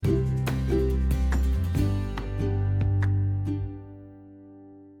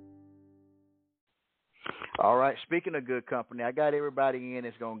All right. Speaking of good company, I got everybody in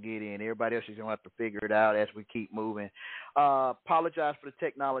that's gonna get in. Everybody else is gonna have to figure it out as we keep moving. Apologize for the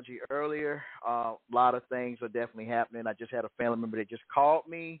technology earlier. A lot of things are definitely happening. I just had a family member that just called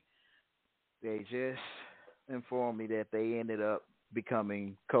me. They just informed me that they ended up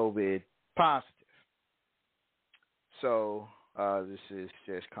becoming COVID positive. So this is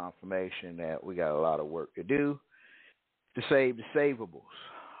just confirmation that we got a lot of work to do to save the savables.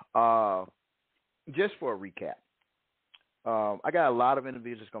 Uh, just for a recap, I got a lot of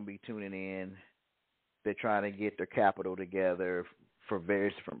individuals that's going to be tuning in. They're trying to get their capital together for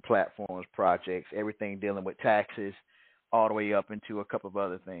various different platforms, projects, everything dealing with taxes, all the way up into a couple of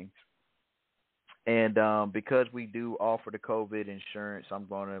other things. And because we do offer the COVID insurance, I'm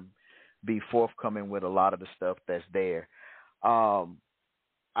going to be forthcoming with a lot of the stuff that's there. Um,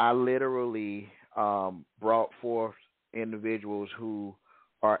 I literally brought forth individuals who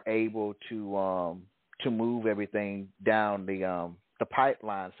are able to move everything down the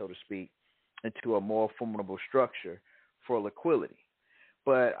pipeline, so to speak, into a more formidable structure for liquidity.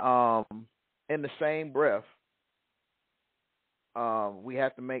 But in the same breath, we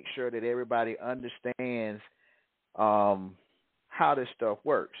have to make sure that everybody understands how this stuff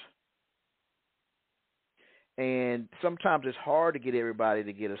works. And sometimes it's hard to get everybody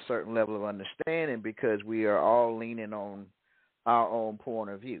to get a certain level of understanding because we are all leaning on our own point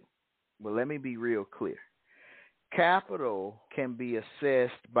of view. But let me be real clear. Capital can be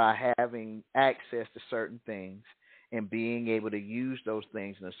assessed by having access to certain things and being able to use those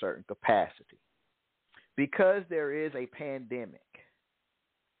things in a certain capacity. Because there is a pandemic,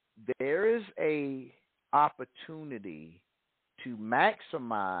 there is a opportunity to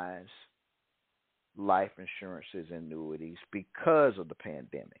maximize life insurances and annuities because of the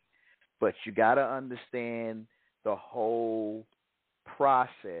pandemic. But you got to understand the whole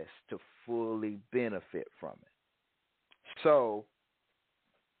process to fully benefit from it. So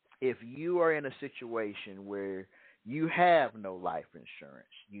if you are in a situation where you have no life insurance,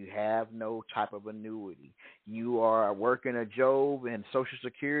 you have no type of annuity, you are working a job and Social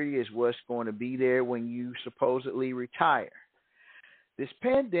Security is what's going to be there when you supposedly retire. This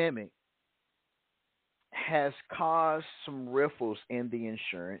pandemic has caused some ripples in the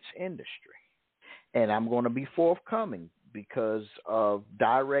insurance industry. And I'm going to be forthcoming because of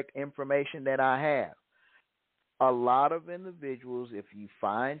direct information that I have. A lot of individuals, if you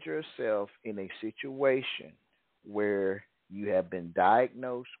find yourself in a situation where you have been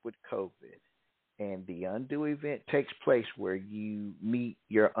diagnosed with COVID and the undue event takes place where you meet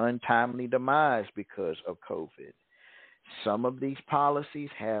your untimely demise because of COVID, some of these policies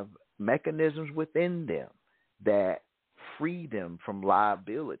have mechanisms within them that free them from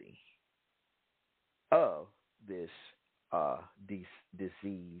liability of this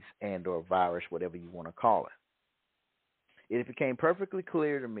disease and or virus, whatever you want to call it. It became perfectly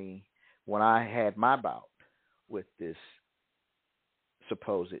clear to me when I had my bout with this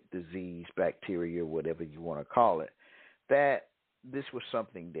supposed disease, bacteria, whatever you want to call it, that this was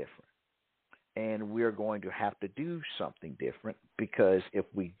something different. And we're going to have to do something different because if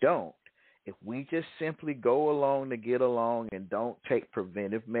we don't, if we just simply go along to get along and don't take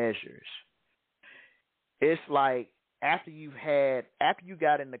preventive measures, it's like after you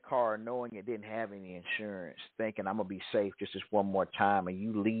got in the car knowing it didn't have any insurance, thinking I'm going to be safe just this one more time, and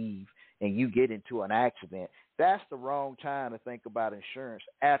you leave and you get into an accident, that's the wrong time to think about insurance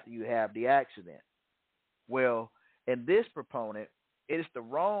after you have the accident. Well, in this proponent, it is the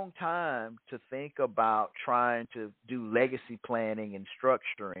wrong time to think about trying to do legacy planning and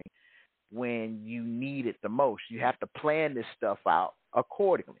structuring when you need it the most. You have to plan this stuff out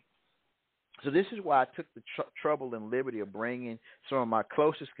accordingly. So this is why I took the trouble and liberty of bringing some of my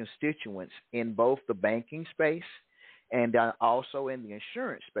closest constituents in both the banking space and also in the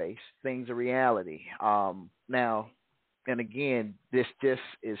insurance space, things of reality. Now, and again, this just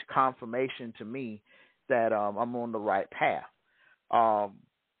is confirmation to me that I'm on the right path.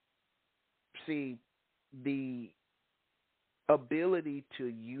 See, the ability to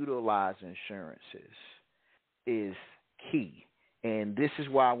utilize insurances is key. And this is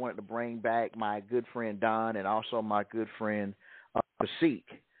why I wanted to bring back my good friend Don and also my good friend Basik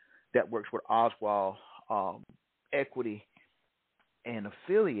that works with Oswald Equity and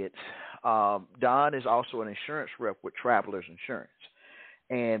Affiliates. Don is also an insurance rep with Travelers Insurance.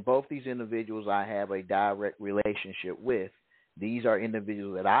 And both these individuals I have a direct relationship with. These are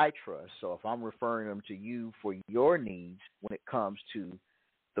individuals that I trust. So if I'm referring them to you for your needs when it comes to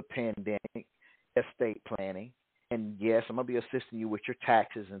the pandemic, estate planning, and yes, I'm going to be assisting you with your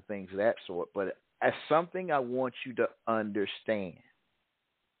taxes and things of that sort, but as something I want you to understand,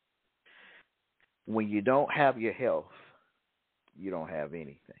 when you don't have your health, you don't have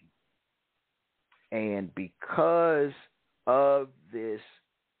anything. And because of this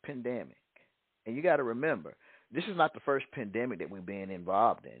pandemic, and you got to remember, this is not the first pandemic that we've been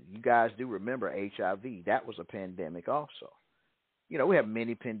involved in. You guys do remember HIV. That was a pandemic also. We have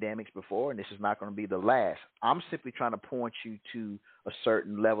many pandemics before, and this is not going to be the last. I'm simply trying to point you to a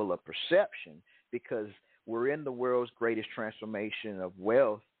certain level of perception because we're in the world's greatest transformation of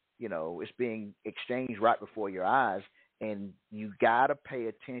wealth. It's being exchanged right before your eyes, and you got to pay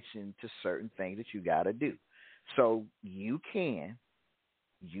attention to certain things that you got to do. So you can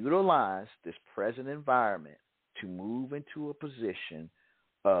utilize this present environment to move into a position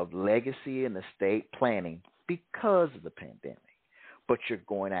of legacy and estate planning because of the pandemic. But you're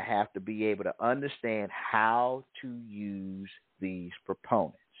going to have to be able to understand how to use these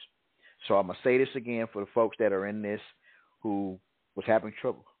proponents. So I'm going to say this again for the folks that are in this who was having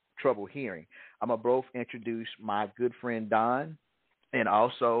trouble hearing. I'm going to both introduce my good friend Don and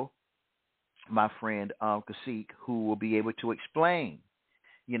also my friend Kasik, who will be able to explain,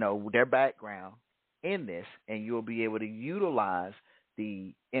 their background in this, and you'll be able to utilize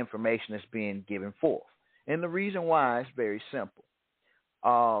the information that's being given forth. And the reason why is very simple.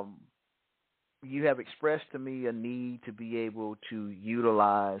 You have expressed to me a need to be able to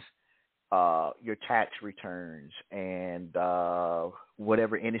utilize your tax returns and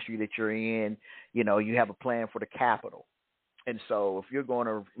whatever industry that you're in. You have a plan for the capital. And so if you're going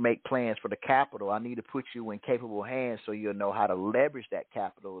to make plans for the capital, I need to put you in capable hands so you'll know how to leverage that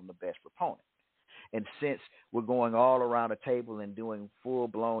capital in the best proponent. And since we're going all around the table and doing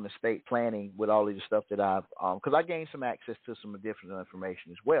full-blown estate planning with all of the stuff that I've because I gained some access to some additional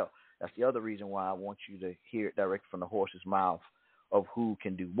information as well. That's the other reason why I want you to hear it direct from the horse's mouth of who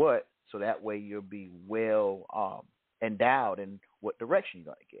can do what, so that way you'll be well endowed in what direction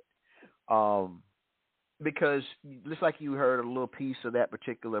you're going to get. Because just like you heard a little piece of that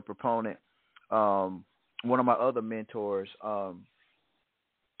particular proponent, one of my other mentors,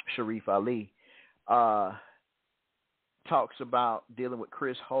 Sharif Ali, talks about dealing with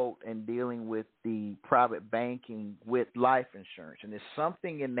Chris Holt and dealing with the private banking with life insurance. And there's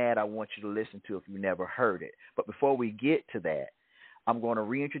something in that I want you to listen to if you never heard it. But before we get to that, I'm going to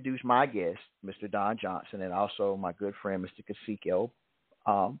reintroduce my guest, Mr. Don Johnson, and also my good friend, Mr. Kasik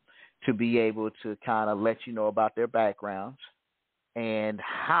to be able to kind of let you know about their backgrounds and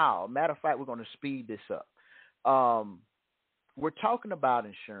how. Matter of fact, we're going to speed this up. We're talking about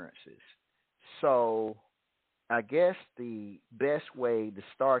insurances. So I guess the best way to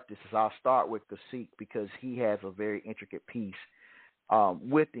start this is I'll start with Kasik because he has a very intricate piece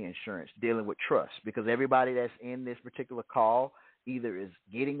with the insurance dealing with trust, because everybody that's in this particular call either is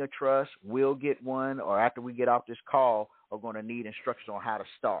getting a trust, will get one, or after we get off this call are going to need instructions on how to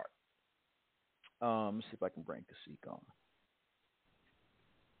start. Let's see if I can bring Kasik on.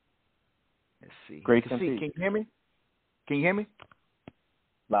 Let's see. Great. Kasik, can you hear me? Can you hear me?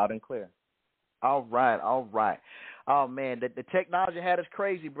 Loud and clear. All right. Oh, man, the technology had us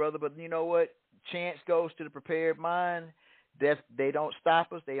crazy, brother, but you know what? Chance goes to the prepared mind. They don't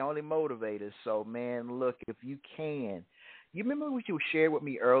stop us. They only motivate us. So, man, look, if you can. You remember what you shared with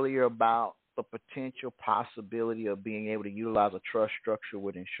me earlier about the potential possibility of being able to utilize a trust structure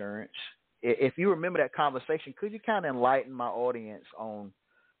with insurance? If you remember that conversation, could you kind of enlighten my audience on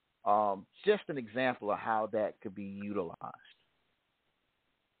just an example of how that could be utilized?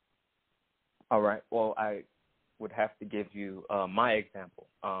 All right. Well, I would have to give you my example.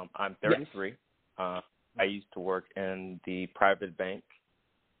 I'm 33. Yes. I used to work in the private bank.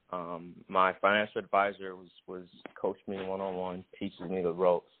 My financial advisor was coaching me one-on-one, teaching me the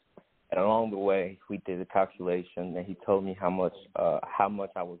ropes. And along the way, we did a calculation, and he told me how much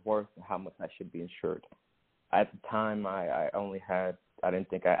I was worth and how much I should be insured. At the time, I didn't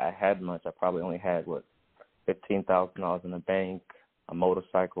think I had much. I probably only had, $15,000 in the bank, a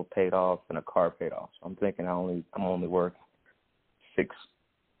motorcycle paid off, and a car paid off. So I'm thinking I'm only worth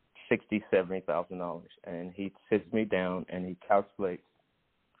 $70,000. And he sits me down and he calculates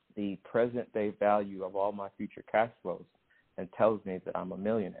the present day value of all my future cash flows and tells me that I'm a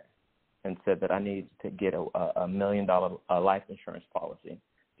millionaire, and said that I need to get a $1 million life insurance policy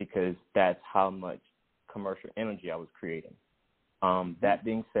because that's how much commercial energy I was creating. That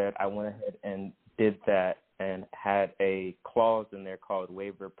being said, I went ahead and did that and had a clause in there called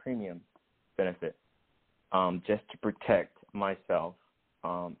waiver premium benefit, just to protect myself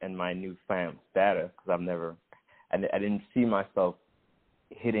and my new family status, because I didn't see myself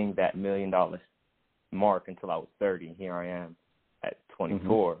hitting that $1 million mark until I was 30. Here I am at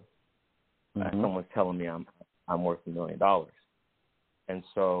 24. Someone's telling me I'm worth $1 million. And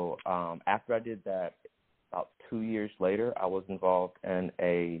so after I did that, about 2 years later, I was involved in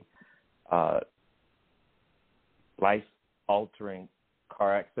a life-altering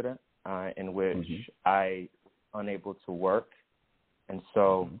car accident in which I was unable to work. And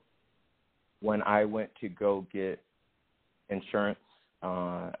so when I went to go get insurance,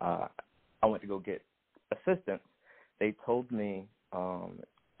 I went to go get assistance, they told me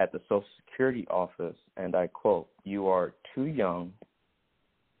at the Social Security office, and I quote, "You are too young,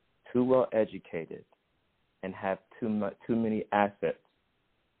 too well educated, and have too many assets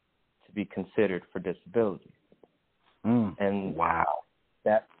to be considered for disability." And wow,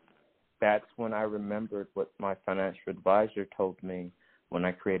 that's when I remembered what my financial advisor told me when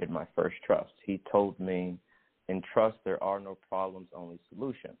I created my first trust. He told me, in trust, there are no problems, only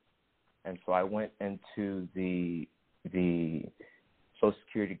solutions. And so I went into the Social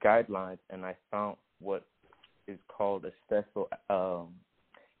Security guidelines, and I found what is called a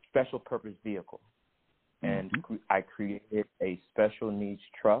special purpose vehicle. And I created a special needs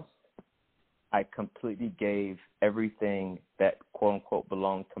trust. I completely gave everything that, quote unquote,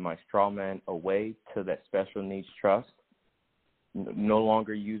 belonged to my straw man away to that special needs trust. No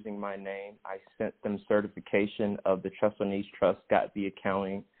longer using my name. I sent them certification of the Trust and Needs Trust, got the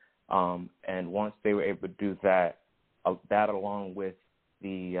accounting, and once they were able to do that, along with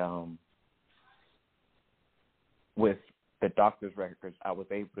the doctor's records, I was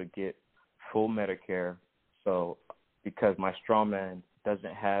able to get full Medicare. So because my straw man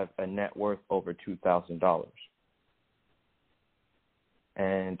doesn't have a net worth over $2,000.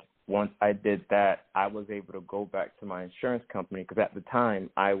 And once I did that, I was able to go back to my insurance company, because at the time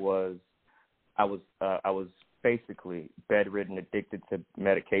I was basically bedridden, addicted to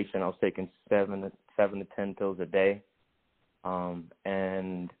medication. I was taking 7 to 10 pills a day,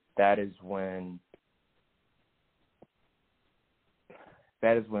 and that is when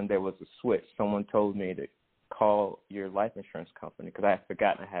there was a switch. Someone told me to call your life insurance company, because I had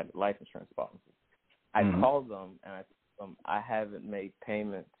forgotten I had a life insurance policy. I called them, and I told them I haven't made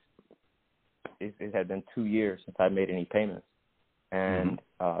payments. It had been 2 years since I made any payments, and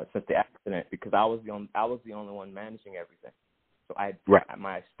since the accident, because I was the only one managing everything. So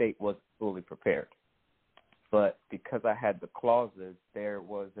my estate wasn't fully prepared. But because I had the clauses, there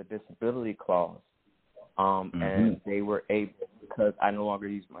was a disability clause, and they were able, because I no longer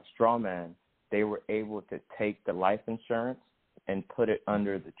used my straw man, they were able to take the life insurance and put it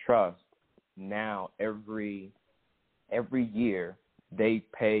under the trust. Now every year they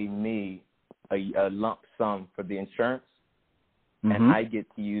pay me a lump sum for the insurance, and I get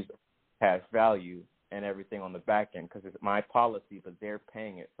to use cash value and everything on the back end, because it's my policy, but they're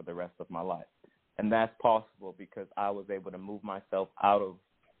paying it for the rest of my life. And that's possible because I was able to move myself out of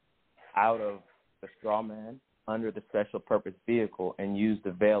the straw man under the special purpose vehicle and use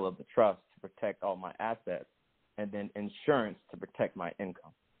the veil of the trust to protect all my assets, and then insurance to protect my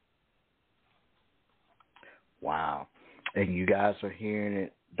income. Wow. And you guys are hearing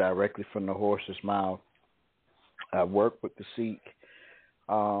it directly from the horse's mouth. I worked with Cacique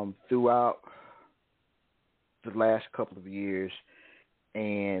throughout the last couple of years,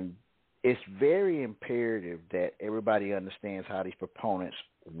 and it's very imperative that everybody understands how these proponents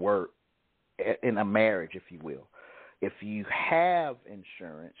work in a marriage, if you will. If you have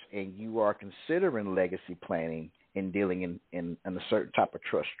insurance and you are considering legacy planning and dealing in a certain type of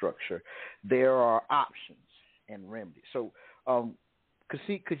trust structure, there are options and remedies. So,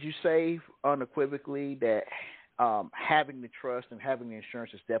 Cacique, could you say unequivocally that having the trust and having the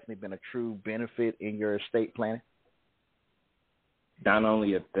insurance has definitely been a true benefit in your estate planning? Not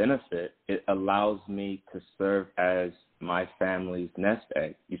only a benefit, it allows me to serve as my family's nest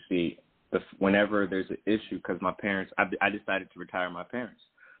egg. You see, whenever there's an issue, because my parents, I decided to retire my parents.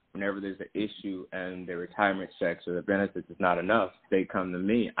 Whenever there's an issue and their retirement checks or the benefits is not enough, they come to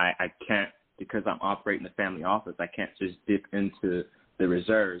me. I can't, because I'm operating the family office, I can't just dip into the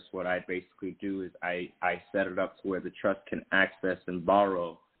reserves. What I basically do is I set it up to where the trust can access and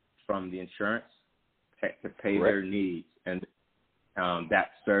borrow from the insurance to pay their needs, and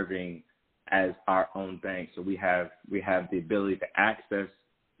that's serving as our own bank. So we have the ability to access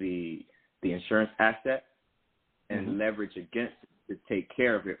the insurance asset and leverage against it to take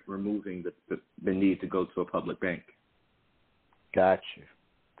care of it, removing the need to go to a public bank. Gotcha.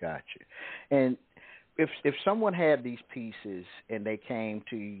 And if someone had these pieces and they came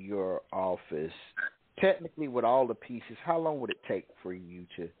to your office, technically with all the pieces, how long would it take for you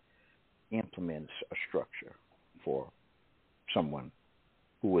to implement a structure for someone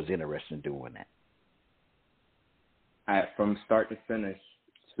who was interested in doing that? From start to finish,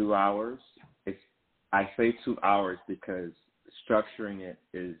 2 hours. I say 2 hours because structuring it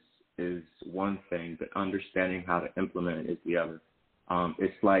is one thing, but understanding how to implement it is the other.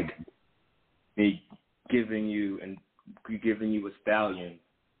 It's like me giving you a stallion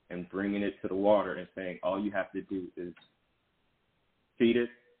and bringing it to the water and saying all you have to do is feed it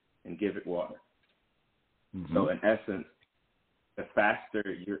and give it water. Mm-hmm. So in essence, the faster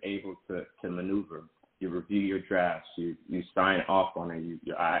you're able to maneuver, you review your drafts, you sign off on it.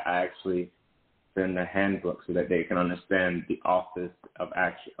 I actually send the handbook so that they can understand the office of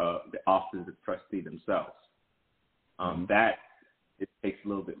trustee themselves. That it takes a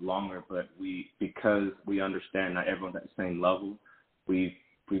little bit longer, but because we understand not everyone's at the same level, we've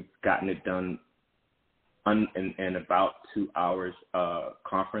gotten it done in about 2 hours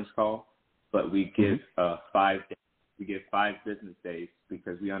conference call. But we give 5 days. We give 5 business days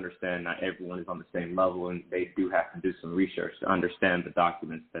because we understand not everyone is on the same level, and they do have to do some research to understand the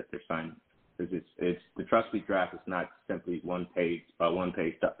documents that they're signing. Because it's the trustee draft is not simply one page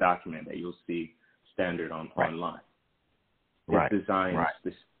document that you'll see standard online. It's designed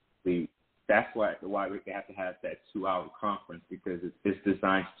specifically. That's why we have to have that 2-hour conference, because it's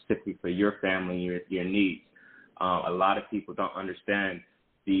designed specifically for your family, your needs. A lot of people don't understand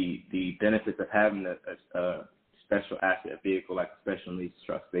the benefits of having a special asset vehicle like a special needs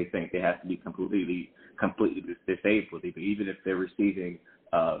trust. They think they have to be completely disabled. Even if they're receiving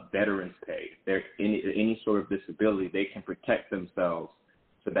veterans pay, if there's any sort of disability, they can protect themselves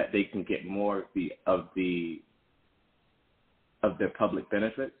so that they can get more of their public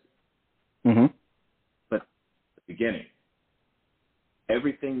benefits. Mm-hmm. But at the beginning,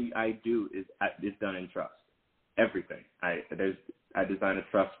 everything I do is done in trust. Everything. I design a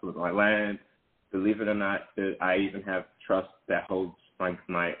trust for my land. Believe it or not, I even have trust that holds my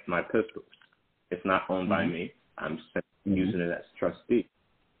pistols. It's not owned by me. I'm using it as trustee.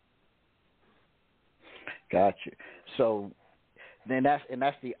 Gotcha. So then that's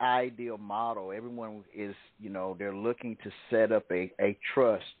the ideal model. Everyone is, they're looking to set up a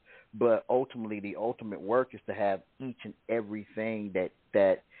trust, but ultimately the ultimate work is to have each and everything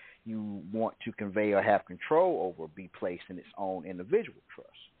that you want to convey or have control over be placed in its own individual trust,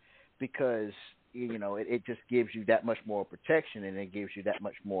 because it just gives you that much more protection, and it gives you that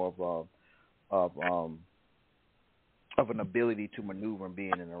much more of an ability to maneuver and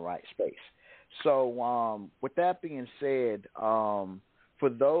being in the right space. So with that being said, for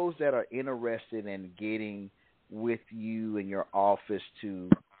those that are interested in getting with you in your office to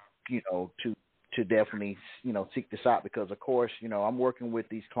definitely, seek this out, because of course, I'm working with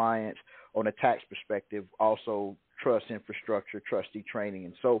these clients on a tax perspective, also trust infrastructure, trustee training,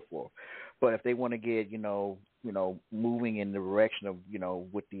 and so forth. But if they want to get, moving in the direction of,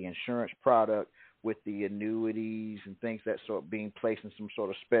 with the insurance product, with the annuities and things that sort of being placed in some sort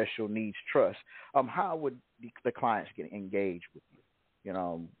of special needs trust, how would the clients get engaged with you?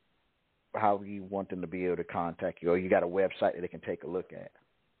 How do you want them to be able to contact you? Or you got a website that they can take a look at?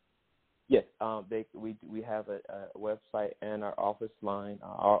 Yes, we have a website and our office line.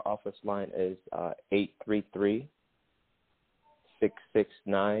 Our office line is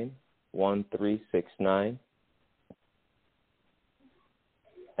 833-669-1369.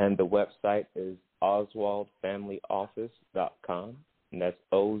 And the website is OswaldFamilyOffice.com, and that's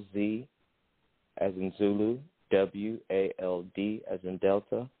OZ as in Zulu, WALD as in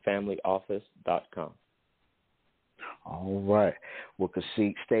Delta, FamilyOffice.com. All right. Well,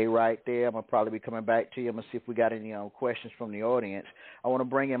 Kasik, stay right there. I'm going to probably be coming back to you. I'm going to see if we got any questions from the audience. I want to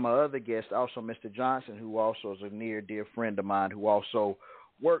bring in my other guest, also Mr. Johnson, who also is a near dear friend of mine, who also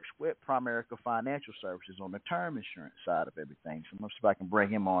works with Primerica Financial Services on the term insurance side of everything. So I'm going to see if I can bring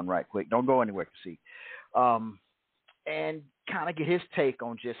him on right quick. Don't go anywhere, Kasik. And kind of get his take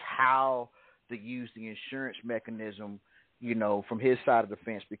on just how to use the insurance mechanism, from his side of the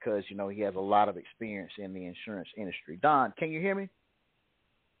fence, because, he has a lot of experience in the insurance industry. Don, can you hear me?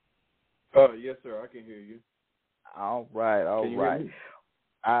 Yes, sir. I can hear you. All right. All right.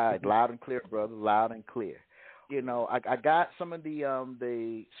 All right. Loud and clear, brother. Loud and clear. I got some of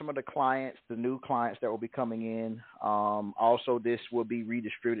the clients, the new clients that will be coming in. Also, this will be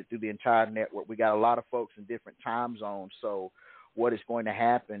redistributed through the entire network. We got a lot of folks in different time zones. So what is going to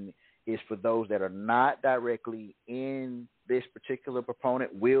happen is, for those that are not directly in this particular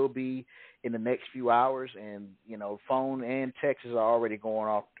proponent, will be in the next few hours. And, phone and text are already going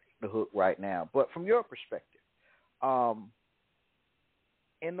off the hook right now. But from your perspective,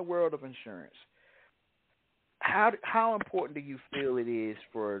 in the world of insurance, how important do you feel it is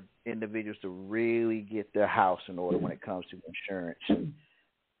for individuals to really get their house in order when it comes to insurance and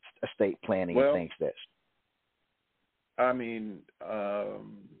estate planning and things like that? I mean,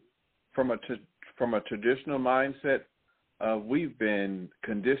 from a traditional mindset, we've been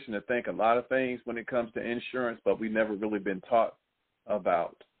conditioned to think a lot of things when it comes to insurance, but we've never really been taught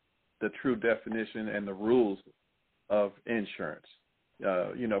about the true definition and the rules of insurance.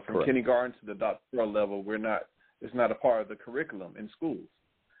 From Correct. kindergarten to the doctoral level, it's not a part of the curriculum in schools.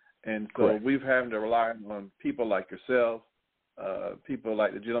 And so Correct. we've had to rely on people like yourself, people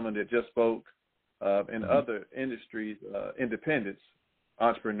like the gentleman that just spoke, and other industries, independents,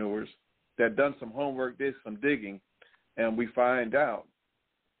 entrepreneurs that done some homework, did some digging, and we found out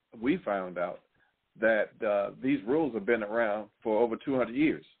that these rules have been around for over 200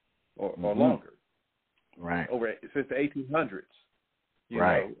 years or longer. Right. Since the 1800s.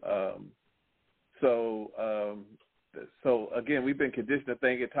 Right. So again, we've been conditioned to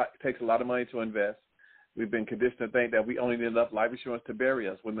think it takes a lot of money to invest. We've been conditioned to think that we only need enough life insurance to bury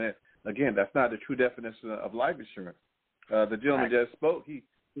us. When again, that's not the true definition of life insurance. The gentleman just spoke. He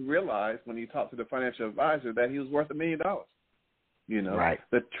realized when he talked to the financial advisor that he was worth $1 million. Right.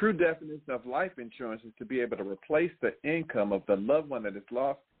 The true definition of life insurance is to be able to replace the income of the loved one that is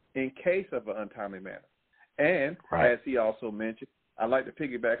lost in case of an untimely manner. And as he also mentioned, I like to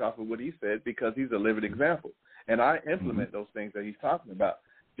piggyback off of what he said because he's a living example. And I implement those things that he's talking about,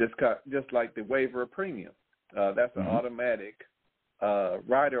 just like the waiver of premium. That's an automatic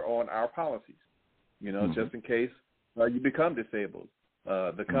rider on our policies, just in case you become disabled.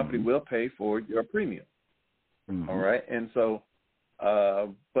 The company will pay for your premium. All right? And so,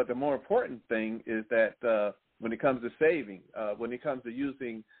 but the more important thing is that when it comes to saving, when it comes to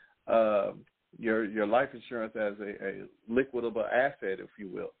using your life insurance as a liquidable asset, if you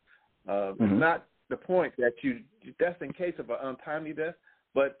will, it's not the point that that's in case of an untimely death,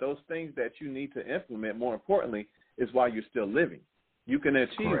 but those things that you need to implement, more importantly, is while you're still living. You can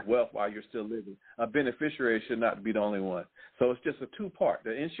achieve wealth while you're still living. A beneficiary should not be the only one. So it's just a two-part.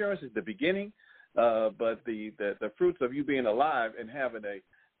 The insurance is the beginning, but the fruits of you being alive and having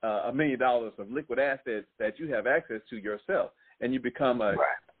 $1 million of liquid assets that you have access to yourself, and you become a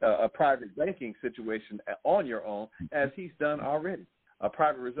private banking situation on your own, as he's done already. A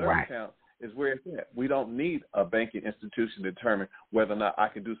private reserve account is where it's at. We don't need a banking institution to determine whether or not I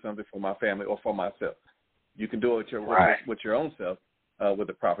can do something for my family or for myself. You can do it with your own self with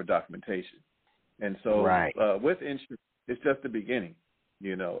the proper documentation. And so with insurance, it's just the beginning,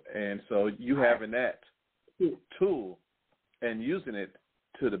 And so you having that tool and using it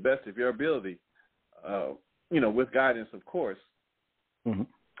to the best of your ability, with guidance, of course,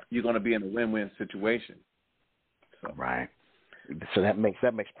 you're going to be in a win-win situation. So. Right. So that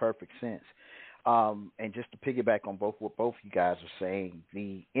makes perfect sense. And just to piggyback on what both you guys are saying,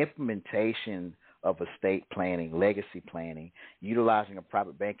 the implementation of estate planning, legacy planning, utilizing a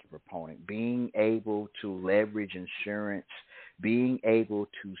private banking proponent, being able to leverage insurance, being able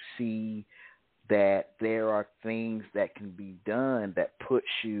to see that there are things that can be done that puts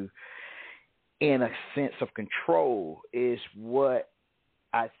you in a sense of control is what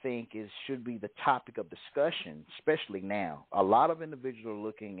I think should be the topic of discussion, especially now. A lot of individuals are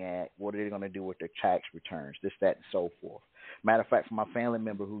looking at what are they going to do with their tax returns, this, that, and so forth. Matter of fact, for my family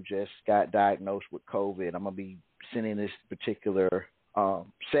member who just got diagnosed with COVID, I'm going to be sending this particular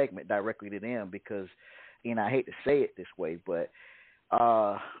segment directly to them because, I hate to say it this way, but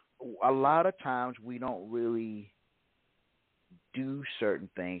a lot of times we don't really do certain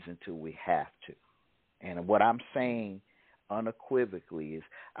things until we have to. And what I'm saying unequivocally is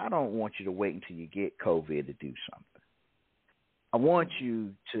I don't want you to wait until you get COVID to do something. I want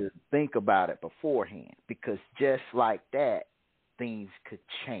you to think about it beforehand because just like that, things could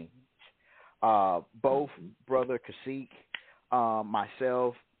change. Both Brother Kasik,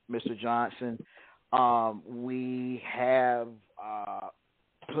 myself, Mr. Johnson, we have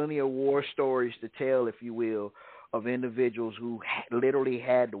plenty of war stories to tell, if you will, of individuals who literally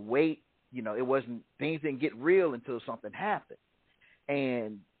had to wait. Things didn't get real until something happened.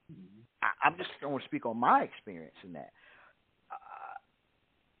 And I'm just going to speak on my experience in that.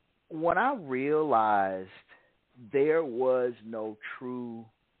 When I realized there was no true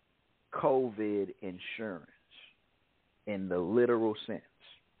COVID insurance in the literal sense,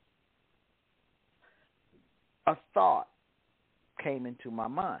 a thought came into my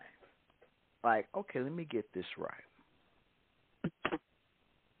mind. Like, okay, let me get this right.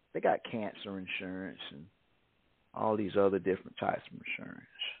 They got cancer insurance and all these other different types of insurance.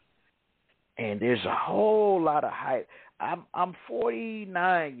 And there's a whole lot of hype. I'm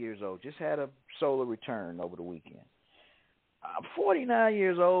 49 years old. Just had a solar return over the weekend. I'm 49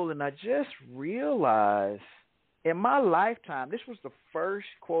 years old, and I just realized in my lifetime, this was the first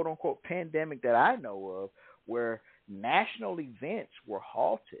quote-unquote pandemic that I know of where national events were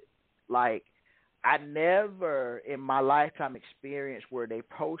halted. Like, I never in my lifetime experienced where they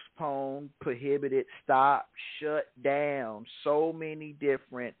postponed, prohibited, stopped, shut down so many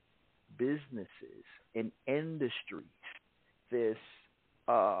different businesses and industries. This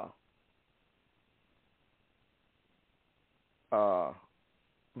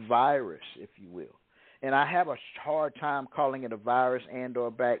virus, if you will. And I have a hard time calling it a virus and or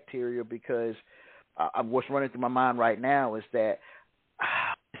bacteria because what's running through my mind right now is that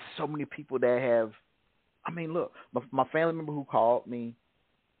so many people that have, I mean, look, my family member who called me,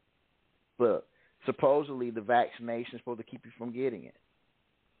 look, supposedly the vaccination is supposed to keep you from getting it.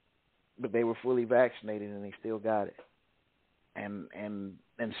 But they were fully vaccinated and they still got it. And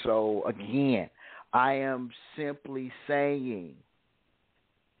so, again, I am simply saying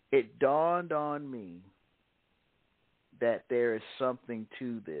it dawned on me that there is something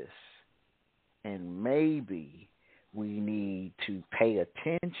to this, and maybe we need to pay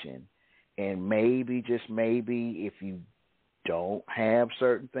attention, and maybe, just maybe, if you don't have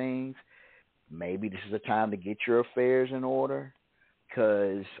certain things, maybe this is a time to get your affairs in order.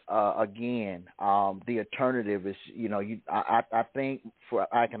 Because again, the alternative is, I think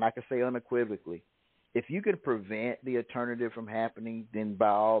I can say unequivocally, if you can prevent the alternative from happening, then by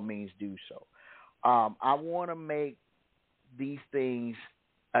all means do so. I want to make these things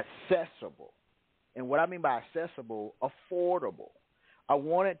accessible, and what I mean by accessible, affordable. I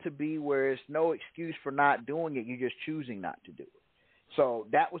want it to be where it's no excuse for not doing it. You're just choosing not to do it. So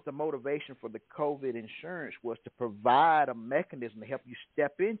that was the motivation for the COVID insurance, was to provide a mechanism to help you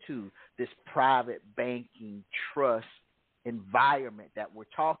step into this private banking trust environment that we're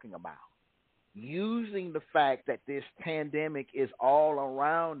talking about. Using the fact that this pandemic is all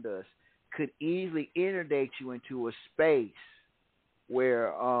around us could easily inundate you into a space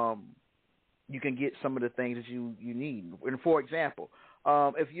where you can get some of the things that you need. And for example,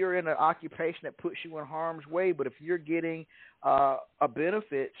 if you're in an occupation that puts you in harm's way, but if you're getting a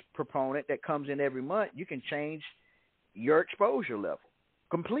benefits proponent that comes in every month, you can change your exposure level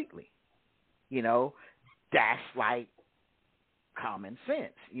completely. That's like common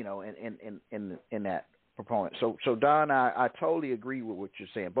sense, in that proponent. So Don, I totally agree with what you're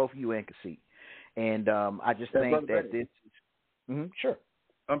saying, both you and Cacique. And I just think that this is, sure.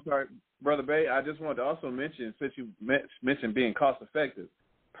 I'm sorry, Brother Bay, I just wanted to also mention, since you mentioned being cost effective,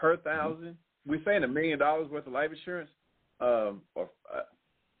 per thousand, we're saying $1 million worth of life insurance,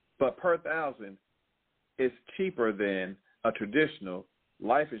 but per thousand is cheaper than a traditional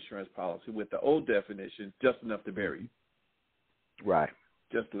life insurance policy with the old definition, just enough to bury you. Right.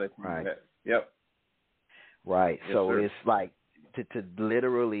 Just to let you know that. Yep. Right. Yes, so sir. It's like to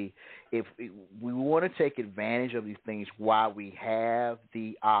literally, if we want to take advantage of these things while we have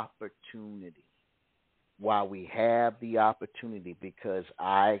the opportunity, because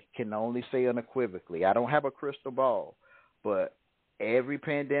I can only say unequivocally, I don't have a crystal ball, but every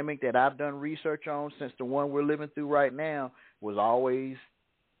pandemic that I've done research on since the one we're living through right now was always,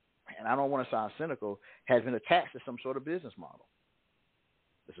 and I don't want to sound cynical, has been attached to some sort of business model.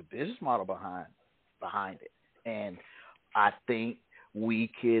 There's a business model behind it. And I think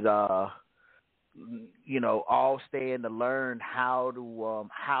we could, all stand to learn how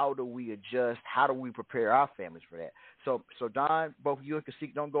do we adjust, how do we prepare our families for that. So Don, both you and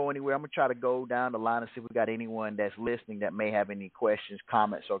Cacique, don't go anywhere. I'm gonna try to go down the line and see if we got anyone that's listening that may have any questions,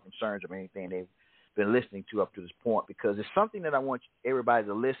 comments, or concerns of anything they've been listening to up to this point, because it's something that I want everybody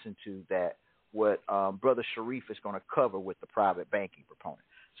to listen to, that what Brother Sharif is going to cover with the private banking proponent.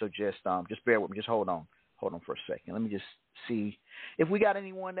 So just bear with me. Just hold on for a second. Let me just see if we got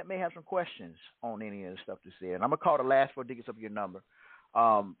anyone that may have some questions on any of the stuff that's there. And I'm going to call the last 4 digits of your number,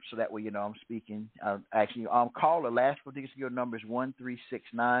 so that way I'm speaking. Call the last 4 digits of your number is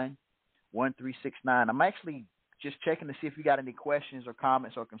 1369. 1369. I'm actually just checking to see if you got any questions or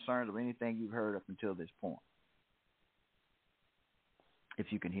comments or concerns or anything you've heard up until this point,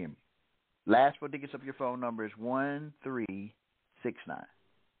 if you can hear me. Last 4 digits of your phone number is 1369.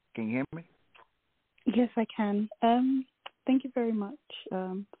 Can you hear me? Yes, I can. Thank you very much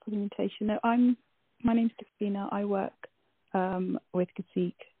for the invitation. No, my name's Christina. I work with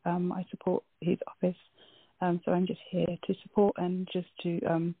Cacique. I support his office. So I'm just here to support and just to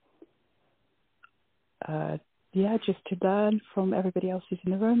learn from everybody else who's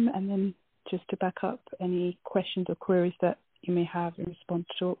in the room, and then just to back up any questions or queries that you may have in response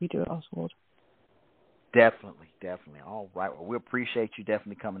to what we do at Oswald. Definitely. All right. Well, we appreciate you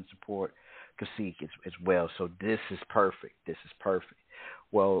definitely coming to support Cacique as well. So this is perfect.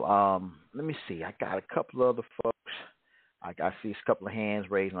 Well, let me see. I got a couple other folks I see a couple of hands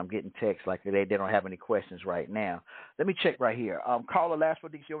raised, and I'm getting texts like they don't have any questions right now. Let me check right here. Caller, last four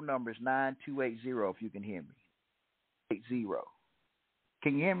digits, your number is 9280 if you can hear me. 80.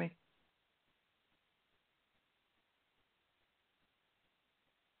 Can you hear me?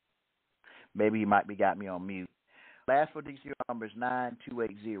 Maybe he might be got me on mute. Last four digits, your number is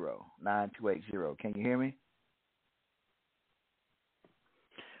 9280. 9280. Can you hear me?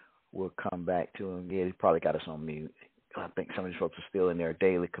 We'll come back to him. Yeah, he probably got us on mute. I think some of these folks are still in their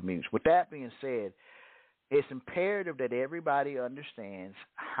daily commutes. With that being said, it's imperative that everybody understands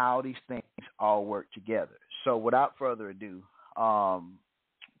how these things all work together. So without further ado,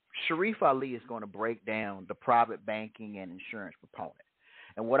 Sharif Ali is going to break down the private banking and insurance component.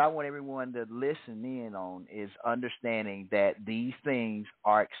 And what I want everyone to listen in on is understanding that these things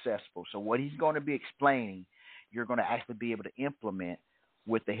are accessible. So what he's going to be explaining, you're going to actually be able to implement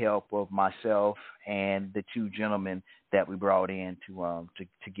with the help of myself and the two gentlemen that we brought in to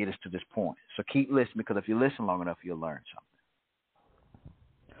get us to this point. So keep listening, because if you listen long enough, you'll learn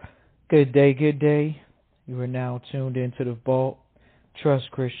something. Good day, good day. You are now tuned into the Vault.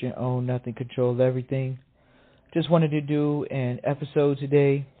 Trust Christian, own nothing, control everything. Just wanted to do an episode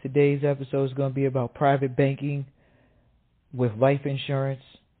today. Today's episode is going to be about private banking with life insurance.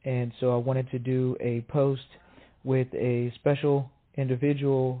 And so I wanted to do a post with a special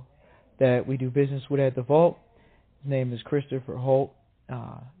individual that we do business with at the Vault. His name is Christopher Holt.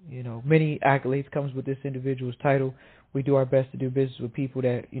 Many accolades comes with this individual's title. We do our best to do business with people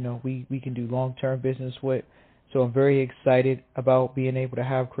that, we can do long-term business with. So I'm very excited about being able to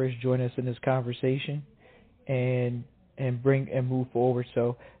have Chris join us in this conversation and move forward.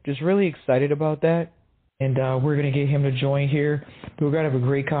 So just really excited about that. And we're going to get him to join here. We're going to have a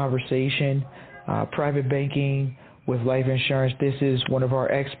great conversation. Private banking with life insurance. This is one of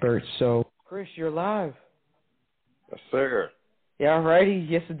our experts. So, Chris, you're live. Yes, sir. Yeah, alrighty.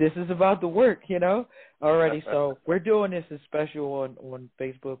 Yes, this is about the work, Alrighty, so we're doing this as special on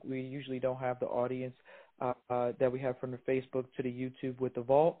Facebook. We usually don't have the audience that we have from the Facebook to the YouTube with the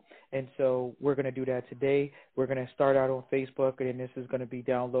Vault, and so we're going to do that today. We're going to start out on Facebook, and then this is going to be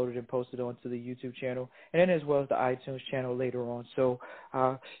downloaded and posted onto the YouTube channel, and then as well as the iTunes channel later on. So,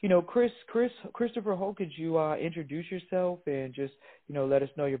 Christopher Holt, could you introduce yourself and just, let us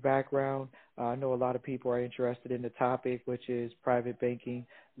know your background? I know a lot of people are interested in the topic, which is private banking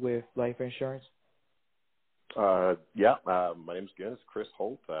with life insurance. My name's again is Chris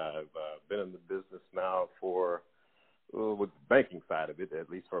Holt. I've been in the business now for, with the banking side of it, at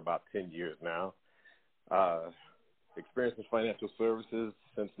least for about 10 years now. Experience in financial services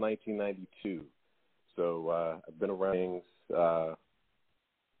since 1992. So I've been around things,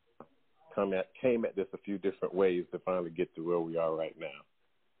 came at this a few different ways to finally get to where we are right now.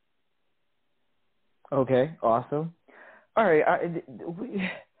 Okay, awesome. All right,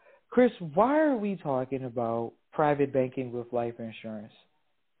 Chris, why are we talking about private banking with life insurance?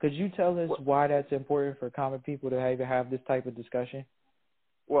 Could you tell us why that's important for common people to have this type of discussion?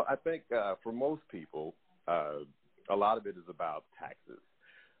 Well, I think for most people, a lot of it is about taxes,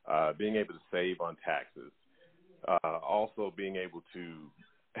 being able to save on taxes, also being able to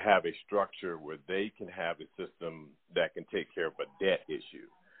have a structure where they can have a system that can take care of a debt issue.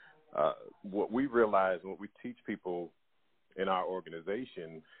 What we realize and what we teach people in our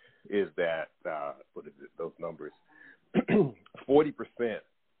organization is that, those numbers, 40%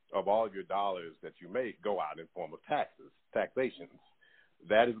 of all your dollars that you make go out in form of taxations.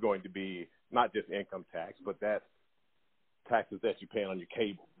 That is going to be not just income tax, but that's taxes that you pay on your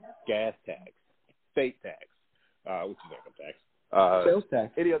cable, gas tax, state tax, which is income tax. Sales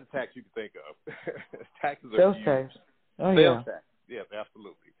tax. Any other tax you can think of. Taxes are sales huge. Tax. Oh, sales yeah. tax. Yes,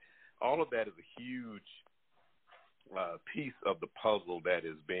 absolutely. All of that is a huge piece of the puzzle that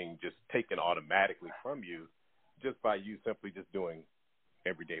is being just taken automatically from you just by you simply just doing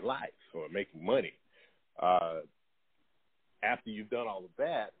everyday life or making money. After you've done all of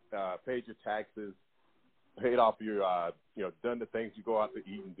that, paid your taxes, paid off your, done the things you go out to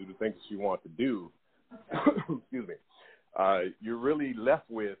eat and do the things that you want to do, excuse me, you're really left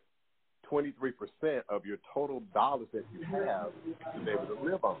with 23% of your total dollars that you have to be able to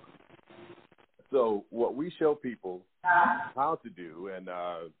live on. So what we show people how to do, and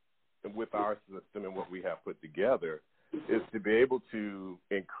with our system and what we have put together, is to be able to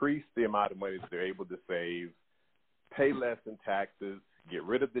increase the amount of money that they're able to save, pay less in taxes, get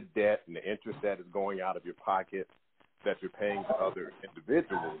rid of the debt and the interest that is going out of your pocket that you're paying to other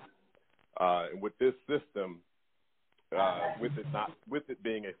individuals. And with this system, with it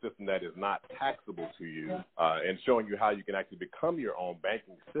being a system that is not taxable to you, and showing you how you can actually become your own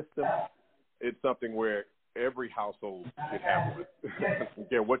banking system, it's something where every household should have one. I don't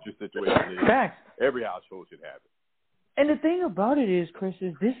care what your situation is. Facts. Every household should have it. And the thing about it is, Chris,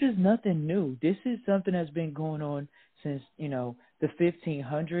 is this is nothing new. This is something that's been going on since, the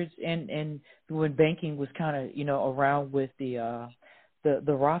 1500s, and when banking was kind of, around with the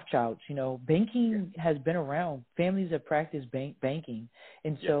Rothschilds. Banking has been around. Families have practiced banking,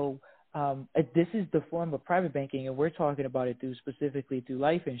 and so this is the form of private banking, and we're talking about it specifically through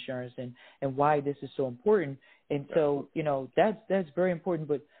life insurance, and why this is so important. And so, that's very important.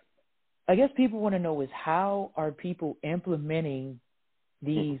 But I guess people want to know is how are people implementing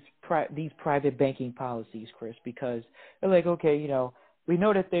these private banking policies, Chris? Because they're like, okay, we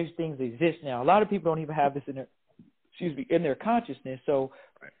know that these things exist now. A lot of people don't even have this in their consciousness. So,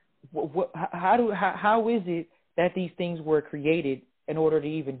 how is it that these things were created in order to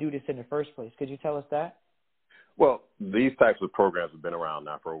even do this in the first place? Could you tell us that? Well, these types of programs have been around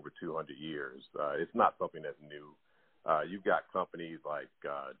now for over 200 years. It's not something that's new. You've got companies like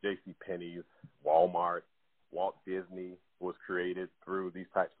JCPenney's, Walmart, Walt Disney was created through these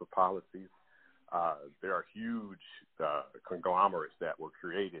types of policies. There are huge conglomerates that were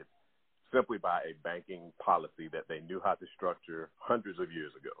created simply by a banking policy that they knew how to structure hundreds of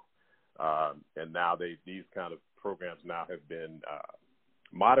years ago. And now these kind of programs now have been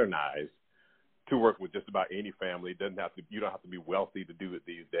modernized to work with just about any family. You don't have to be wealthy to do it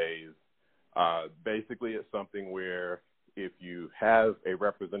these days. Basically, it's something where if you have a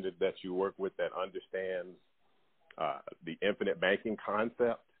representative that you work with that understands the infinite banking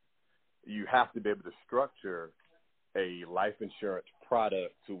concept, you have to be able to structure a life insurance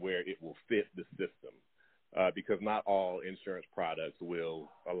product to where it will fit the system, because not all insurance products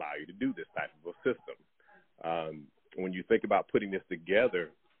will allow you to do this type of a system. When you think about putting this together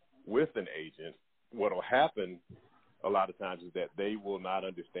with an agent, what will happen a lot of times is that they will not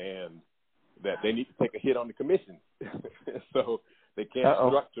understand that they need to take a hit on the commission. So they can't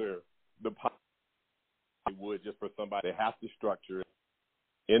structure the policy they would just for somebody. They have to structure it.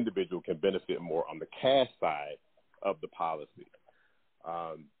 Individual can benefit more on the cash side of the policy.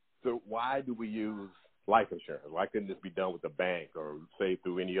 So why do we use life insurance? Why couldn't this be done with a bank or say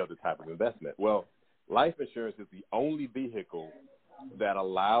through any other type of investment? Well, life insurance is the only vehicle that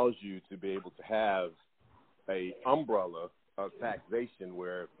allows you to be able to have a umbrella of taxation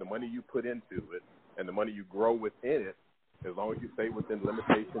where the money you put into it and the money you grow within it, as long as you stay within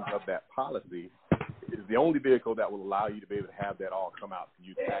limitations of that policy, is the only vehicle that will allow you to be able to have that all come out to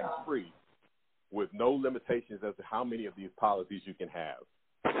you tax-free with no limitations as to how many of these policies you can have.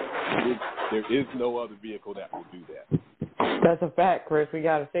 There is no other vehicle that will do that. That's a fact, Chris. We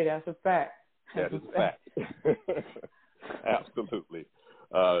got to say that's a fact. That is a fact. Absolutely.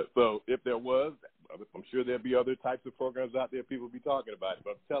 So if there was, I'm sure there'd be other types of programs out there people would be talking about it,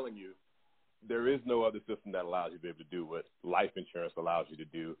 but I'm telling you, there is no other system that allows you to be able to do what life insurance allows you to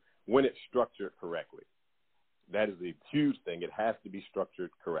do when it's structured correctly. That is a huge thing. It has to be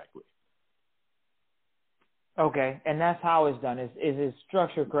structured correctly. Okay, and that's how it's done. Is it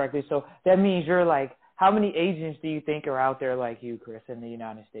structured correctly? So that means you're like, how many agents do you think are out there like you, Chris, in the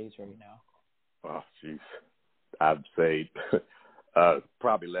United States right now? Oh, jeez. I'd say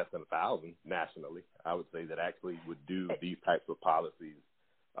probably less than 1,000 nationally. I would say that actually would do these types of policies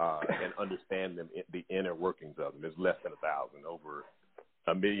and understand them, the inner workings of them. There's less than 1,000, over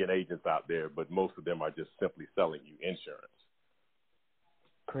 1 million agents out there, but most of them are just simply selling you insurance.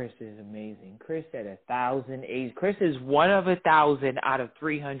 Chris is amazing. Chris said 1,000 agents. Chris is one of 1,000 out of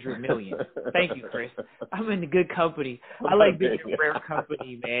 300 million. Thank you, Chris. I'm in good company. I like being in rare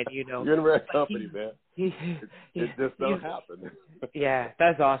company, man. You're in rare company, man. It just don't happen. Yeah,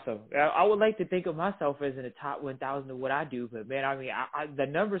 that's awesome. I would like to think of myself as in the top 1,000 of what I do, but man, I mean, the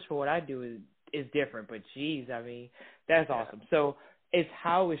numbers for what I do is different. But geez, I mean, that's awesome. So it's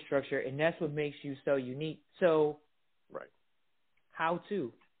how it's structured, and that's what makes you so unique. So, right. How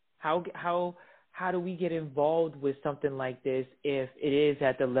do we get involved with something like this if it is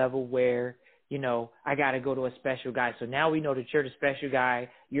at the level where, I got to go to a special guy? So now we know that you're the special guy,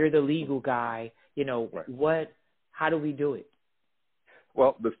 you're the legal guy, right. How do we do it?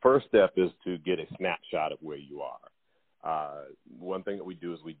 Well, the first step is to get a snapshot of where you are. One thing that we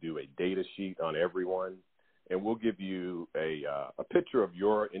do is we do a data sheet on everyone, and we'll give you a picture of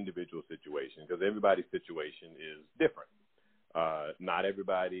your individual situation, because everybody's situation is different. Not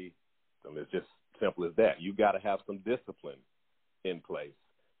everybody, it's just simple as that. You got to have some discipline in place.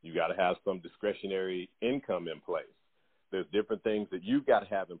 You got to have some discretionary income in place. There's different things that you've got to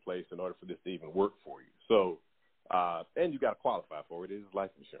have in place in order for this to even work for you. So, and you got to qualify for it. It is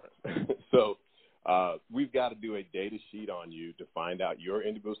life insurance. So, we've got to do a data sheet on you to find out your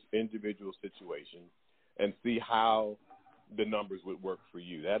individual situation. and see how the numbers would work for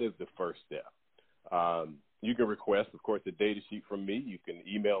you. That is the first step. You can request, of course, a data sheet from me. You can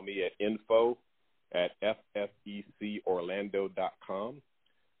email me at info@ffecorlando.com.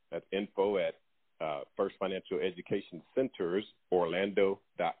 That's info at First Financial Education Centers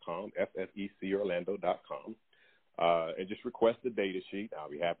Orlando.com, ffecorlando.com. And just request a data sheet. I'll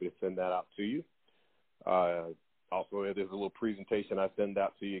be happy to send that out to you. Also, there's a little presentation I send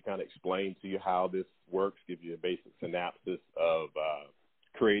out to you, kind of explain to you how this works, give you a basic synopsis of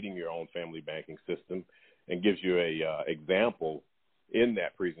creating your own family banking system, and gives you a example in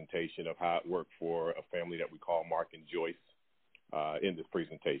that presentation of how it worked for a family that we call Mark and Joyce in this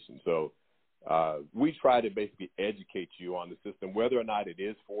presentation. So we try to basically educate you on the system, whether or not it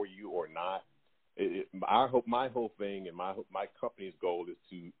is for you or not. My whole thing and my company's goal is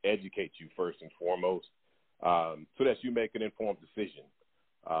to educate you first and foremost, so that you make an informed decision.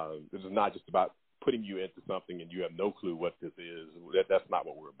 This is not just about putting you into something and you have no clue what this is. That's not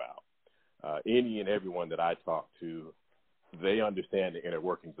what we're about. Any and everyone that I talk to, they understand the inner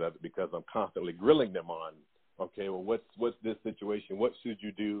workings of it because I'm constantly grilling them on, okay, well, what's this situation? What should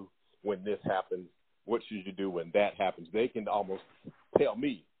you do when this happens? What should you do when that happens? They can almost tell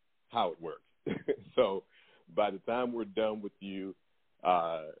me how it works. So by the time we're done with you,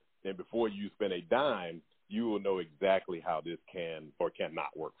 and before you spend a dime, you will know exactly how this can or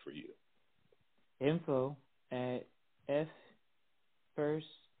cannot work for you. Info at First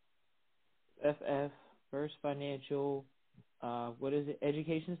Financial, what is it,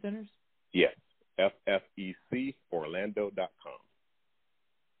 Education Centers? Yes, ffecorlando.com.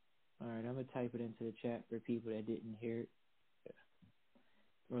 All right, I'm going to type it into the chat for people that didn't hear it.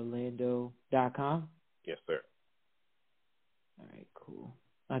 Orlando.com? Yes, sir. All right, cool.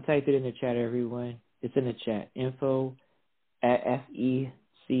 I typed it in the chat, everyone. It's in the chat. Info at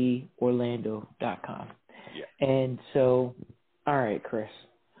fecorlando.com. Yeah. And so, all right, Chris.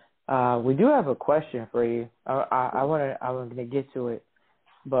 We do have a question for you. I'm gonna get to it,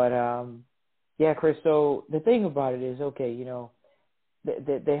 but yeah, Chris. So the thing about it is, okay,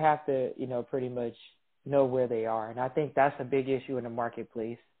 they have to, pretty much know where they are, and I think that's a big issue in the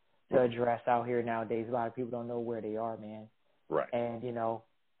marketplace to address out here nowadays. A lot of people don't know where they are, man. Right. And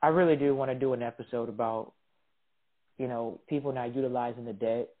I really do want to do an episode about, people not utilizing the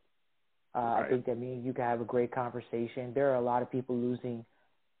debt. Right. I think that me and you can have a great conversation. There are a lot of people losing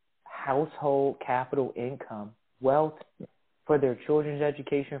household capital income, wealth for their children's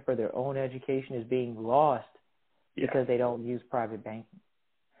education, for their own education is being lost because they don't use private banking.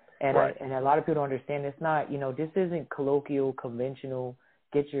 And right. And a lot of people don't understand it's not, this isn't colloquial, conventional,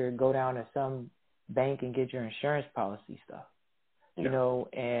 go down to some bank and get your insurance policy stuff.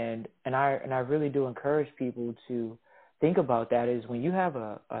 And I really do encourage people to think about that is when you have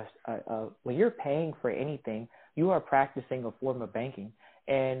when you're paying for anything, you are practicing a form of banking.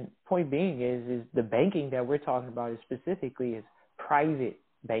 And point being is the banking that we're talking about is private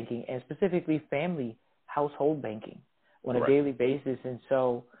banking and specifically family household banking on a daily basis. And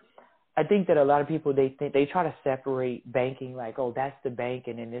so I think that a lot of people, they try to separate banking like, oh, that's the bank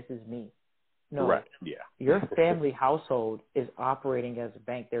and then this is me. No, right. Yeah. Your family household is operating as a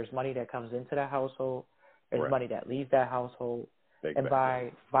bank. There's money that comes into that household. There's money that leaves that household. Exactly. And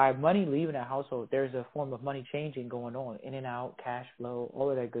by money leaving that household, there's a form of money changing going on, in and out, cash flow, all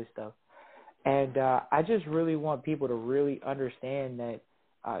of that good stuff. And I just really want people to really understand that,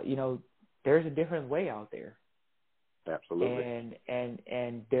 there's a different way out there. Absolutely.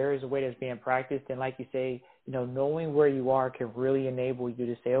 And there is a way that's being practiced. And like you say, knowing where you are can really enable you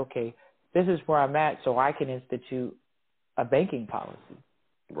to say, okay, this is where I'm at, so I can institute a banking policy.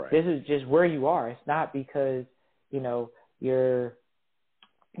 Right. This is just where you are. It's not because, you're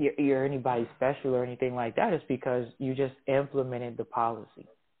anybody special or anything like that. It's because you just implemented the policy.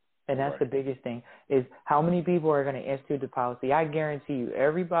 And that's the biggest thing is how many people are going to institute the policy. I guarantee you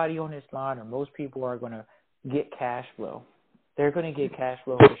everybody on this line or most people are going to get cash flow. They're going to get cash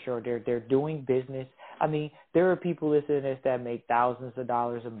flow for sure. They're doing business. I mean, there are people listening to this that make thousands of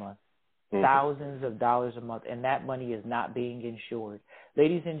dollars a month. Thousands of dollars a month, and that money is not being insured.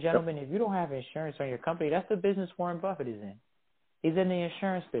 Ladies and gentlemen, if you don't have insurance on your company, that's the business Warren Buffett is in. He's in the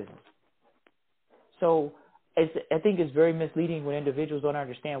insurance business. So I think it's very misleading when individuals don't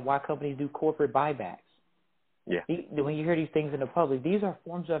understand why companies do corporate buybacks. Yeah. When you hear these things in the public, these are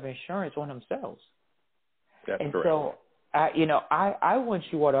forms of insurance on themselves. That's and correct. So, I want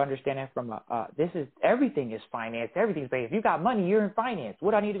you all to understand that from everything is finance. Everything's paid. If you got money, you're in finance.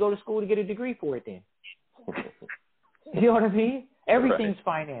 What do I need to go to school to get a degree for it then? You know what I mean? Everything's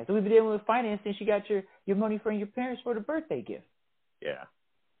finance. We've been dealing with finance since you got your money from your parents for the birthday gift. Yeah.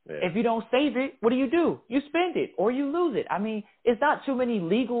 Yeah. If you don't save it, what do? You spend it or you lose it. I mean, it's not too many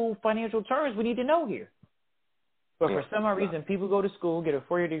legal financial terms we need to know here. But for some odd reason, people go to school, get a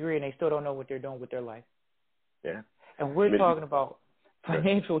 4-year degree, and they still don't know what they're doing with their life. Yeah. And we're talking about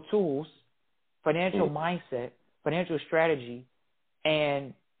financial tools, financial mindset, financial strategy,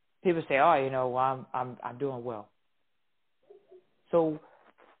 and people say, "Oh, you know, I'm doing well." So,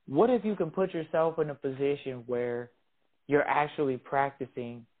 what if you can put yourself in a position where you're actually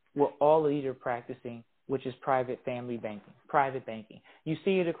practicing what all of these are practicing, which is private family banking, private banking. You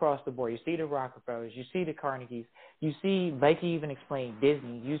see it across the board. You see the Rockefellers. You see the Carnegies. You see, like he even explained,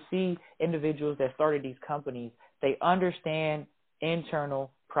 Disney. You see individuals that started these companies. They understand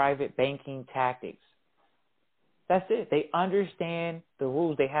internal private banking tactics. That's it. They understand the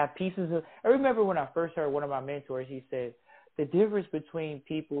rules. They have pieces of – I remember when I first heard one of my mentors, he said, the difference between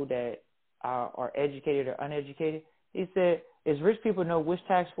people that are educated or uneducated, he said, is rich people know which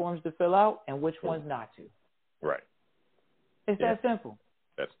tax forms to fill out and which ones not to. Right. It's that simple.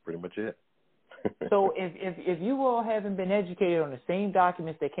 That's pretty much it. So if you all haven't been educated on the same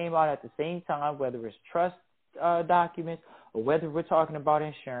documents that came out at the same time, whether it's trust documents or whether we're talking about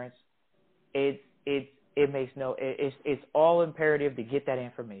insurance, it's all imperative to get that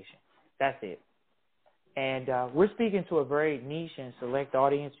information. That's it. And we're speaking to a very niche and select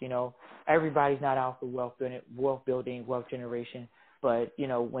audience. You know, everybody's not out for wealth building, wealth generation. But, you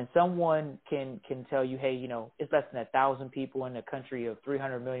know, when someone can tell you, hey, you know, it's less than 1,000 people in a country of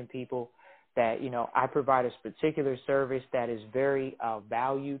 300 million people that, you know, I provide a particular service that is very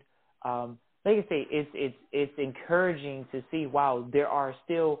valued. Like I say, it's encouraging to see, wow, there are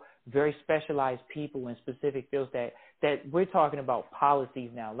still very specialized people in specific fields that we're talking about policies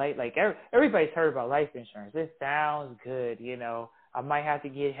now. Like everybody's heard about life insurance. This sounds good, you know. I might have to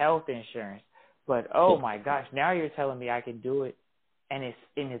get health insurance, but oh my gosh, now you're telling me I can do it, and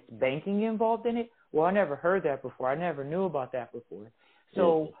it's banking involved in it. Well, I never heard that before. I never knew about that before.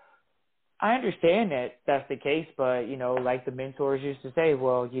 So I understand that that's the case, but you know, like the mentors used to say,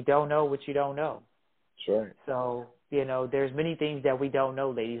 well, you don't know what you don't know. Sure. So, you know, there's many things that we don't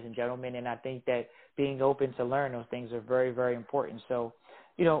know, ladies and gentlemen, and I think that being open to learn those things are very, very important. So,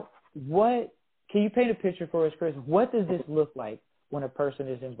 you know, can you paint a picture for us, Chris? What does this look like when a person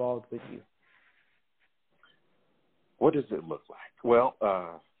is involved with you? What does it look like? Well,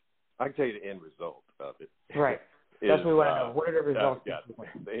 I can tell you the end result of it. Right. That's what we want to know. What are the results?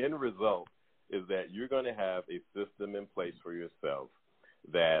 The end result is that you're going to have a system in place for yourself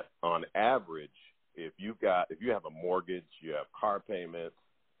that, on average, if you have a mortgage, you have car payments,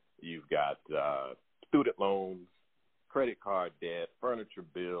 you've got student loans, credit card debt, furniture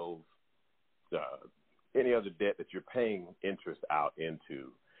bills, any other debt that you're paying interest out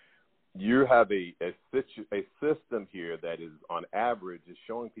into, you have a system here that is, on average, is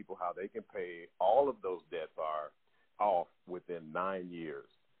showing people how they can pay all of those debts off within 9 years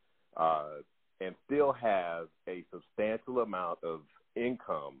and still have a substantial amount of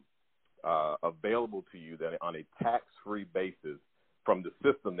income available to you that on a tax-free basis from the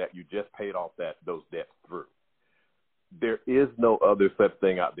system that you just paid off those debts through. There is no other such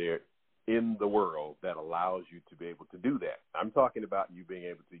thing out there in the world that allows you to be able to do that. I'm talking about you being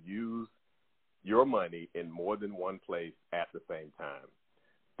able to use your money in more than one place at the same time.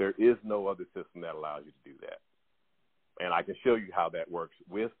 There is no other system that allows you to do that. And I can show you how that works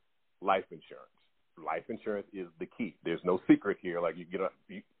with life insurance. Life insurance is the key. There's no secret here. Like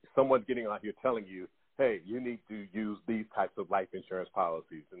someone's getting out here telling you, hey, you need to use these types of life insurance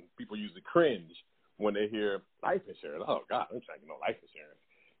policies. And people usually cringe when they hear life insurance. Oh, God, I'm trying to know life insurance.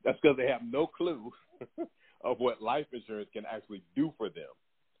 That's because they have no clue of what life insurance can actually do for them.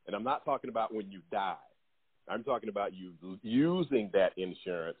 And I'm not talking about when you die. I'm talking about you using that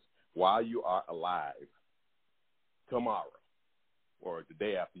insurance while you are alive tomorrow or the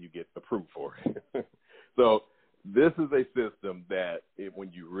day after you get approved for it. So this is a system that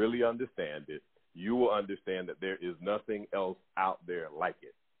when you really understand it, you will understand that there is nothing else out there like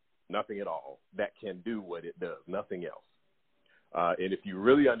it, nothing at all that can do what it does, nothing else. And if you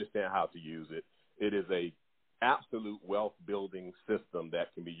really understand how to use it, it is a absolute wealth building system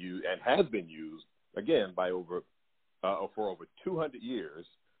that can be used and has been used, again, for over 200 years.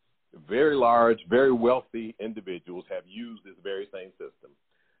 Very large, very wealthy individuals have used this very same system.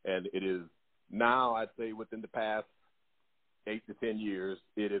 And it is now, I'd say, within the past 8 to 10 years,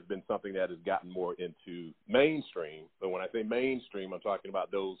 it has been something that has gotten more into mainstream. But when I say mainstream, I'm talking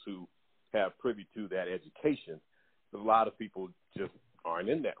about those who have privy to that education. A lot of people just aren't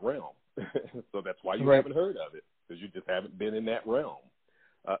in that realm. So that's why you haven't heard of it, because you just haven't been in that realm.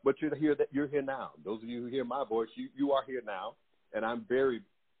 But you're here now. Those of you who hear my voice, you are here now. And I'm very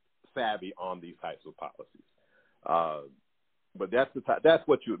savvy on these types of policies. But that's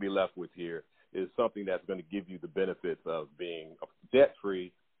what you would be left with here, is something that's going to give you the benefits of being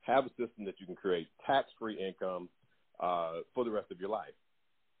debt-free, have a system that you can create tax-free income for the rest of your life.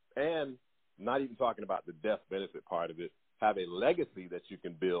 And not even talking about the death benefit part of it, have a legacy that you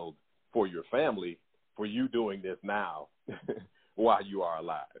can build for your family for you doing this now while you are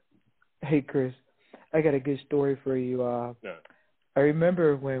alive. Hey, Chris, I got a good story for you. I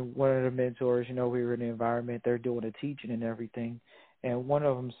remember when one of the mentors, we were in the environment, they're doing a teaching and everything, and one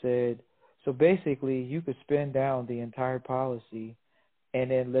of them said, so basically you could spend down the entire policy, and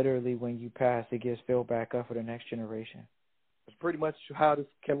then literally when you pass, it gets filled back up for the next generation. That's pretty much how this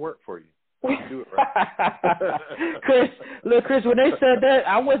can work for you. Do it right. Chris, when they said that,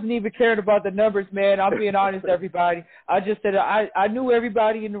 I wasn't even caring about the numbers, man. I'm being honest, everybody. I just said I knew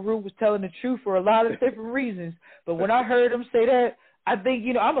everybody in the room was telling the truth for a lot of different reasons. But when I heard them say that, I think,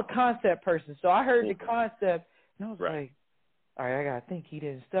 I'm a concept person. So I heard the concept, and I was like, all right, I got to think he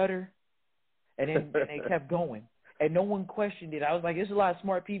didn't stutter. And then they kept going. And no one questioned it. I was like, there's a lot of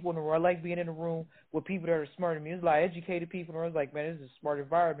smart people in the room. I like being in the room with people that are smarter than me. There's a lot of educated people in the room. I was like, man, this is a smart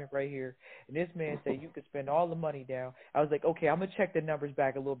environment right here. And this man said you could spend all the money down. I was like, okay, I'm going to check the numbers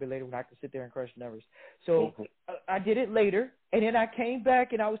back a little bit later when I can sit there and crush numbers. So I did it later. And then I came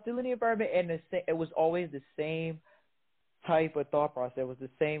back, and I was still in the environment, and it was always the same type of thought process. It was the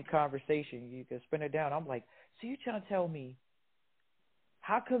same conversation. You could spend it down. I'm like, so you're trying to tell me,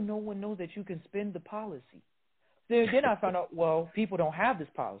 how come no one knows that you can spend the policy? Then I found out, well, people don't have this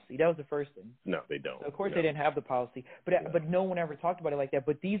policy. That was the first thing. No, they don't. So of course, they didn't have the policy, but no one ever talked about it like that.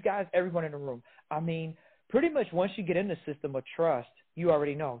 But these guys, everyone in the room, I mean, pretty much once you get in the system of trust, you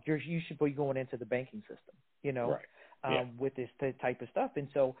already know you should be going into the banking system, with this type of stuff. And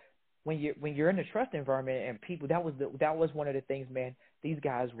so when you're in the trust environment and people, that was one of the things, man. These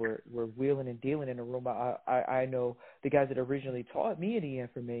guys were wheeling and dealing in the room. I know the guys that originally taught me the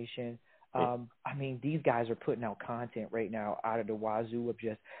information. I mean, these guys are putting out content right now out of the wazoo of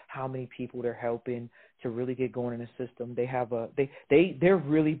just how many people they're helping to really get going in the system. They have they're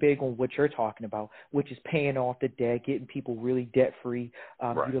really big on what you're talking about, which is paying off the debt, getting people really debt free,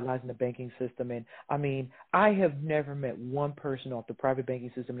 utilizing the banking system. And I mean, I have never met one person off the private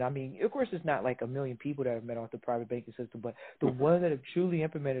banking system. And I mean, of course, it's not like a million people that have met off the private banking system, but the ones that have truly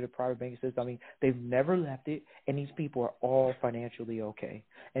implemented a private banking system, I mean, they've never left it, and these people are all financially okay.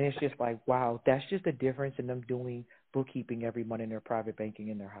 And it's just like, wow, that's just a difference in them doing bookkeeping every month in their private banking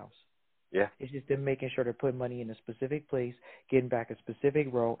in their house. Yeah. It's just them making sure they're putting money in a specific place, getting back a specific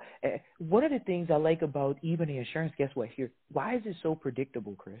row. One of the things I like about even the insurance, guess what? Here, why is it so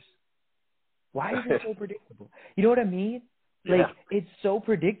predictable, Chris? Why is it so predictable? You know what I mean? Like, it's so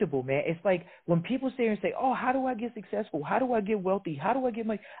predictable, man. It's like when people sit here and say, oh, how do I get successful? How do I get wealthy? How do I get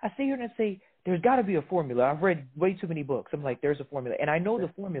money? I sit here and I say, there's got to be a formula. I've read way too many books. I'm like, there's a formula. And I know the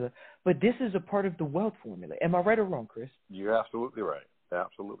formula, but this is a part of the wealth formula. Am I right or wrong, Chris? You're absolutely right.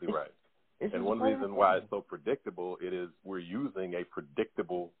 Absolutely right. And one reason why it's so predictable, it is we're using a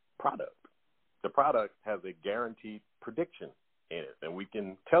predictable product. The product has a guaranteed prediction in it, and we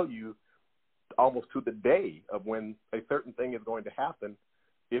can tell you almost to the day of when a certain thing is going to happen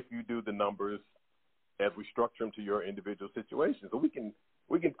if you do the numbers as we structure them to your individual situation. So we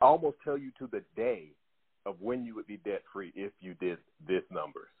can almost tell you to the day of when you would be debt free if you did this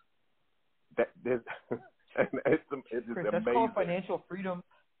numbers. It's Chris, amazing. That's called financial freedom.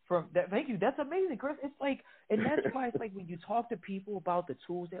 Thank you. That's amazing, Chris. It's like, and that's why it's like when you talk to people about the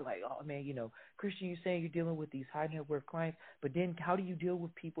tools, they're like, oh man, Christian, you're saying you're dealing with these high net worth clients, but then how do you deal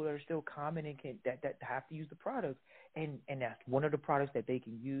with people that are still common and that have to use the products? And that's one of the products that they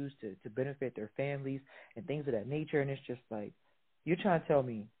can use to benefit their families and things of that nature. And it's just like, you're trying to tell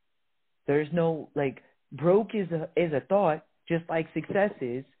me there's no, like, broke is a thought, just like success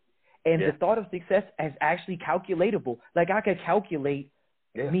is, and the thought of success is actually calculatable. Like, I could calculate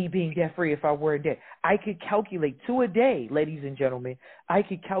me being debt free if I were in debt. I could calculate to a day, ladies and gentlemen. I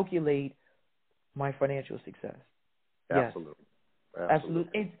could calculate my financial success. Absolutely. Yes.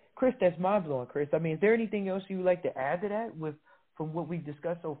 Absolutely. And Chris, that's mind blowing, Chris. I mean, is there anything else you would like to add to that from what we've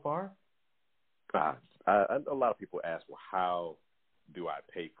discussed so far? A lot of people ask, well, how do I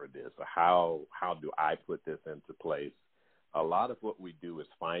pay for this? Or how do I put this into place? A lot of what we do is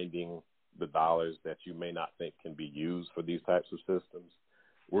finding the dollars that you may not think can be used for these types of systems.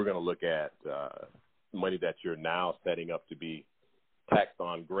 We're going to look at money that you're now setting up to be taxed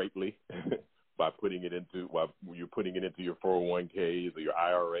on greatly by putting it into your 401ks or your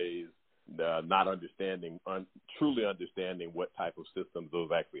IRAs, not truly understanding what type of systems those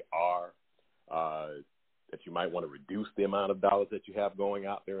actually are. that you might want to reduce the amount of dollars that you have going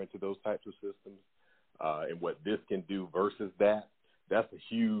out there into those types of systems, and what this can do versus that. That's a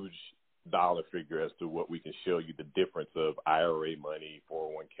huge dollar figure as to what we can show you the difference of IRA money,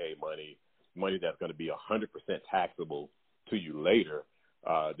 401k money, money that's going to be 100% taxable to you later,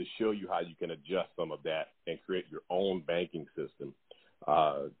 to show you how you can adjust some of that and create your own banking system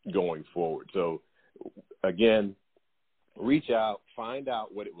going forward. So, again, reach out, find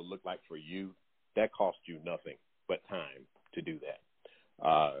out what it would look like for you. That costs you nothing but time to do that.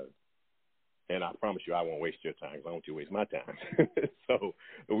 And I promise you I won't waste your time because I don't want you to waste my time. So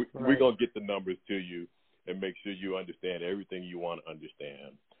we're going to get the numbers to you and make sure you understand everything you want to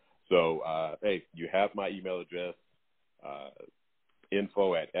understand. So, hey, you have my email address,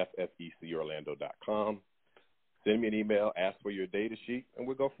 info@ffecorlando.com. Send me an email, ask for your data sheet, and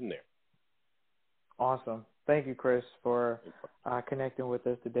we'll go from there. Awesome. Thank you, Chris, for connecting with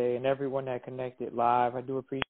us today, and everyone that connected live. I do appreciate